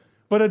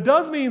 But it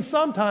does mean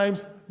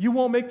sometimes you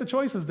won't make the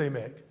choices they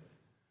make.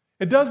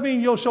 It does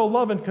mean you'll show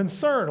love and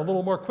concern a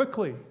little more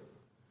quickly.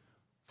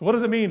 So what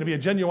does it mean to be a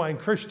genuine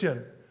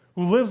Christian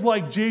who lives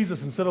like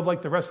Jesus instead of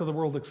like the rest of the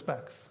world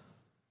expects?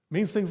 It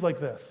means things like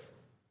this.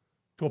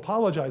 To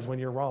apologize when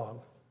you're wrong,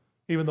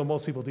 even though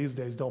most people these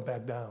days don't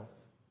back down.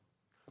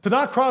 To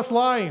not cross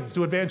lines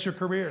to advance your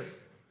career.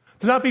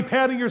 To not be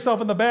patting yourself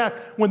on the back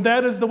when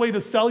that is the way to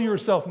sell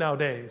yourself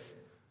nowadays.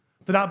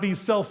 To not be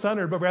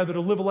self-centered, but rather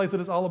to live a life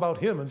that is all about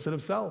him instead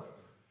of self.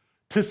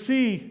 To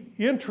see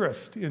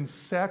interest in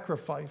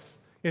sacrifice,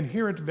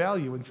 inherent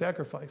value in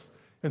sacrifice,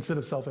 instead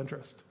of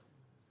self-interest.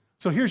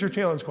 So here's your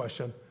challenge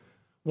question.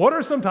 What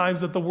are some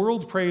times that the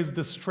world's praise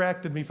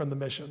distracted me from the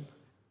mission?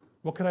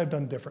 What could I have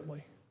done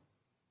differently?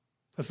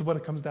 This is what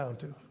it comes down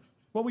to.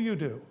 What will you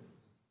do?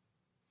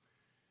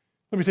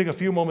 Let me take a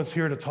few moments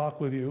here to talk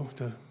with you,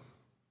 to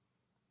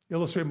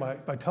illustrate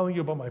by telling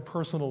you about my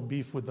personal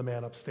beef with the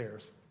man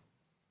upstairs.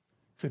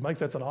 You say, Mike,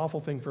 that's an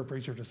awful thing for a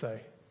preacher to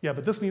say. Yeah,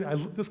 but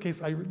this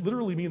case, I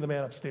literally mean the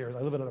man upstairs.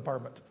 I live in an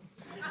apartment.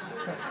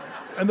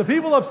 And the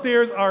people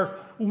upstairs are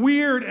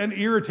weird and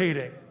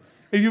irritating.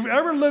 If you've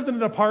ever lived in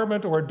an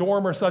apartment or a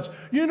dorm or such,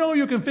 you know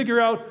you can figure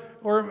out,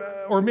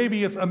 or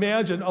maybe it's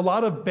imagine, a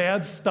lot of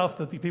bad stuff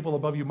that the people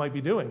above you might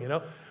be doing, you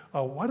know?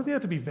 Why do they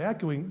have to be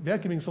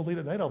vacuuming so late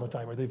at night all the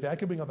time? Are they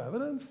vacuuming up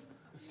evidence?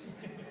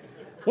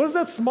 What is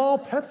that small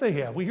pet they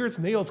have? We hear its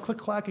nails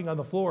click-clacking on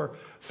the floor.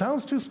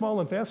 Sounds too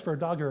small and fast for a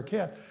dog or a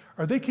cat.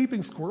 Are they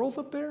keeping squirrels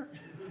up there?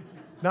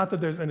 Not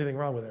that there's anything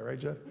wrong with it, right,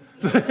 Jen?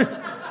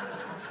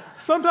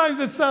 Sometimes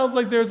it sounds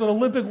like there's an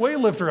Olympic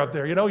weightlifter up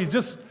there. You know, he's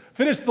just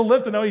finished the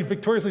lift and now he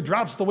victoriously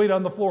drops the weight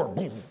on the floor.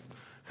 Boom.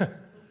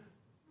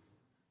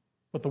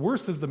 But the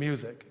worst is the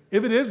music.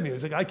 If it is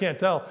music, I can't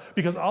tell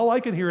because all I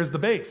can hear is the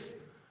bass.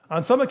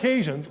 On some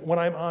occasions, when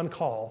I'm on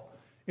call,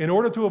 in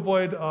order to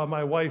avoid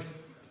my wife,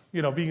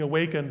 being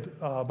awakened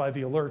by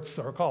the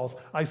alerts or calls,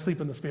 I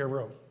sleep in the spare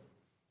room.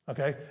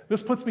 Okay?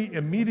 This puts me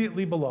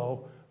immediately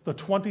below the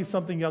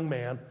 20-something young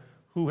man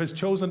who has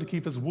chosen to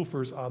keep his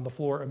woofers on the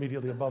floor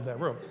immediately above that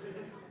room.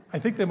 I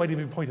think they might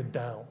even point it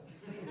down.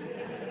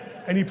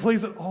 And he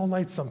plays it all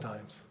night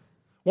sometimes.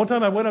 One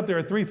time I went up there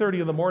at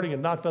 3:30 in the morning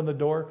and knocked on the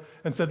door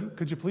and said,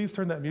 could you please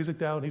turn that music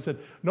down? He said,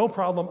 no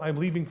problem, I'm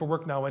leaving for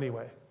work now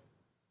anyway.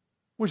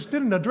 Which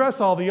didn't address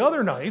all the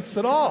other nights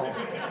at all.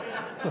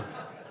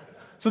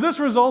 So this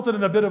resulted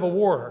in a bit of a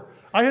war.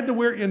 I had to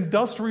wear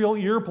industrial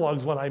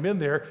earplugs when I'm in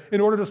there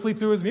in order to sleep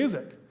through his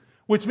music,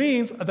 which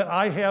means that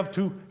I have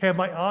to have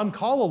my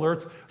on-call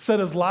alerts set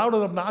as loud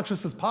and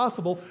obnoxious as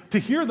possible to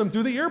hear them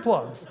through the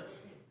earplugs.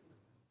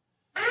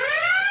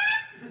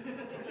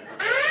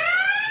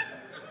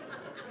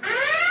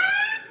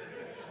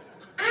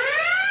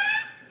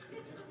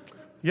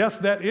 Yes,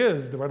 that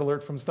is the red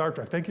alert from Star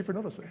Trek. Thank you for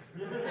noticing.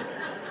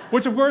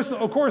 Which,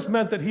 of course,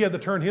 meant that he had to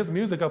turn his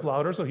music up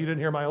louder so he didn't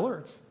hear my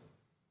alerts.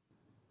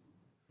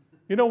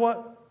 You know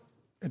what?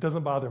 It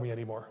doesn't bother me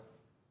anymore.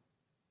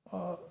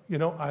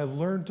 I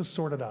learned to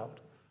sort it out.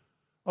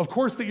 Of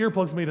course, the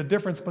earplugs made a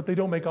difference, but they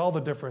don't make all the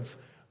difference.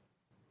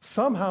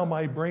 Somehow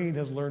my brain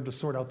has learned to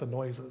sort out the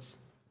noises.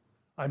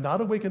 I'm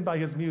not awakened by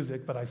his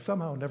music, but I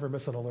somehow never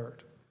miss an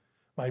alert.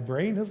 My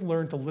brain has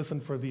learned to listen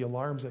for the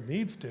alarms it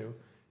needs to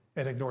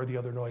and ignore the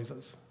other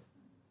noises.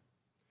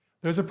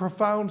 There's a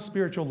profound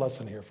spiritual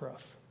lesson here for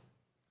us.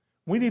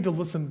 We need to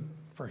listen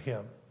for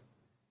him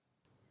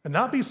and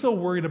not be so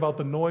worried about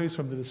the noise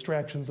from the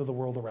distractions of the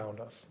world around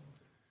us.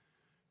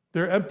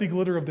 Their empty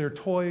glitter of their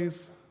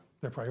toys,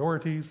 their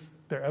priorities,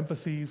 their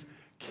emphases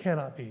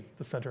cannot be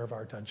the center of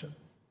our attention.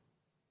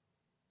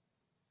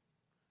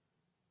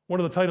 One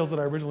of the titles that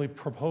I originally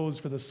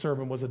proposed for this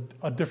sermon was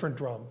a different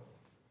drum.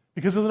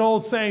 Because there's an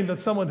old saying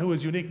that someone who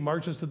is unique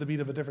marches to the beat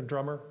of a different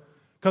drummer.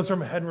 It comes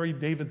from Henry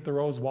David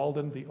Thoreau's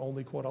Walden, the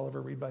only quote I'll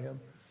ever read by him.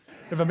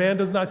 If a man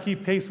does not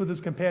keep pace with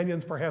his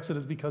companions, perhaps it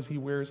is because he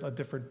wears a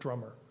different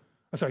drummer.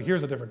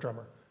 Here's a different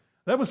drummer.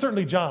 That was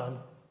certainly John,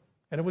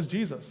 and it was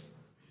Jesus.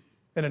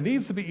 And it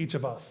needs to be each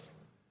of us.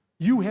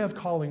 You have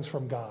callings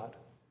from God.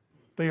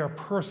 They are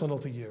personal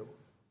to you.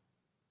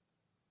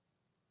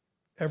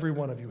 Every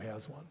one of you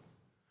has one.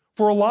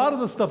 For a lot of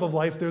the stuff of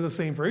life, they're the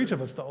same for each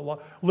of us,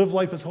 though. Live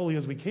life as holy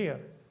as we can.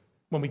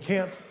 When we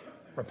can't,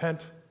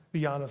 repent,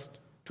 be honest,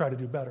 try to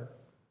do better,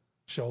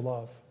 show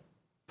love,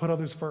 put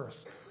others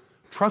first,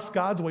 trust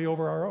God's way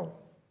over our own.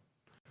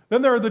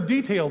 Then there are the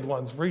detailed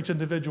ones for each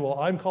individual.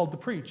 I'm called to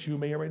preach. You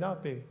may or may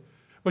not be.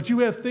 But you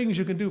have things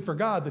you can do for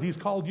God that he's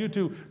called you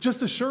to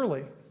just as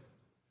surely.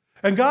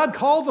 And God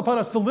calls upon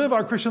us to live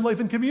our Christian life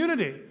in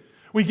community.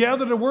 We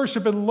gather to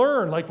worship and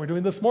learn like we're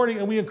doing this morning,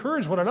 and we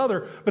encourage one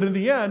another. But in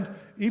the end,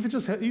 each of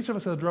us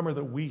has a drummer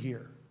that we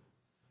hear.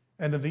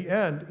 And in the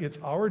end,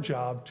 it's our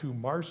job to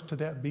march to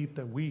that beat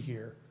that we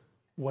hear,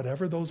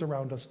 whatever those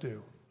around us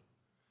do.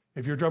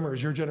 If your drummer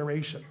is your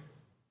generation,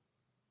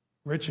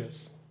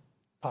 riches,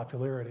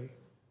 popularity,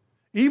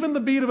 even the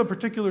beat of a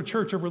particular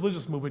church or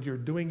religious movement, you're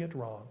doing it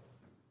wrong.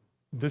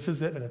 This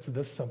is it, and it's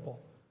this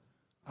simple.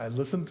 I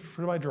listen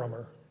for my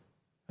drummer,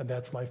 and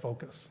that's my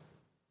focus.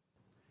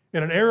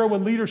 In an era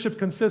when leadership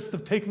consists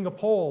of taking a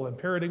poll and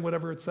parroting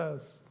whatever it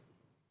says.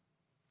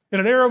 In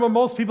an era when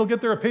most people get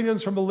their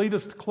opinions from the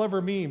latest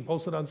clever meme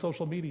posted on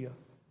social media.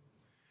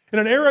 In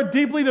an era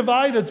deeply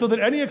divided so that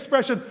any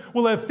expression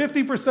will have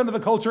 50% of the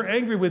culture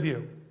angry with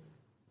you.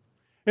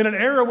 In an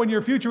era when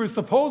your future is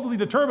supposedly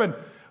determined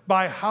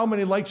by how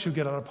many likes you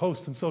get on a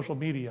post in social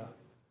media.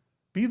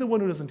 Be the one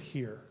who doesn't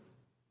hear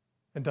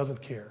and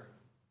doesn't care.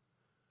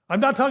 I'm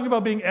not talking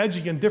about being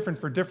edgy and different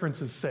for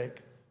difference's sake.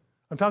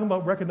 I'm talking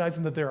about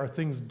recognizing that there are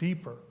things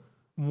deeper,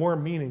 more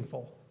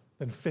meaningful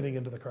than fitting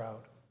into the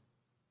crowd.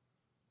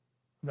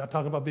 I'm not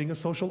talking about being a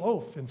social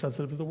oaf,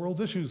 insensitive to the world's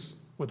issues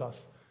with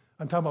us.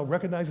 I'm talking about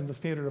recognizing the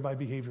standard of my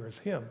behavior as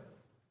him,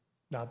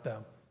 not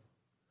them.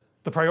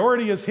 The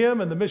priority is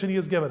him and the mission he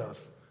has given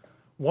us.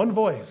 One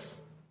voice,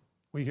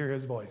 we hear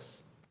his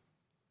voice.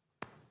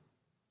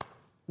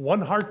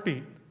 One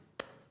heartbeat,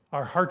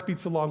 our heart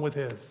beats along with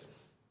his.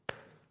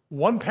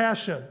 One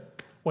passion,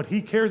 what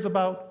he cares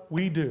about,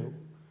 we do,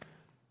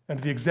 and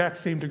to the exact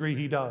same degree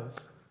he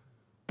does.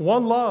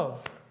 One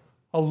love,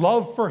 a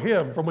love for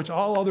him from which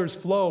all others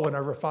flow and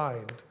are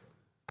refined.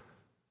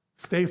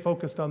 Stay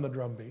focused on the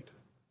drumbeat.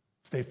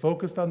 Stay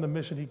focused on the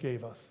mission he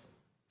gave us.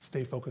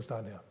 Stay focused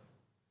on him.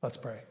 Let's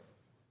pray.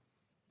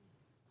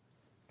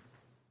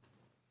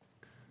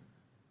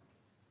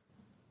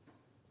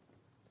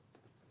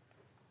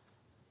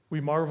 We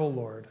marvel,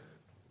 Lord,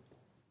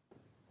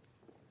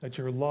 at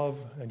your love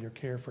and your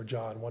care for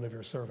John, one of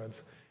your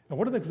servants. And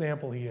what an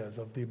example he is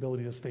of the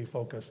ability to stay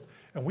focused.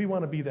 And we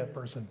want to be that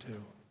person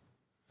too.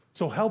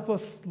 So help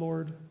us,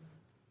 Lord,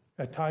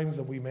 at times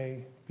that we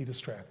may be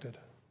distracted,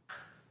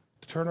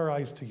 to turn our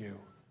eyes to you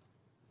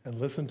and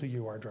listen to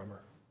you, our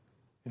drummer.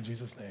 In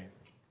Jesus' name,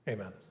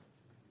 amen.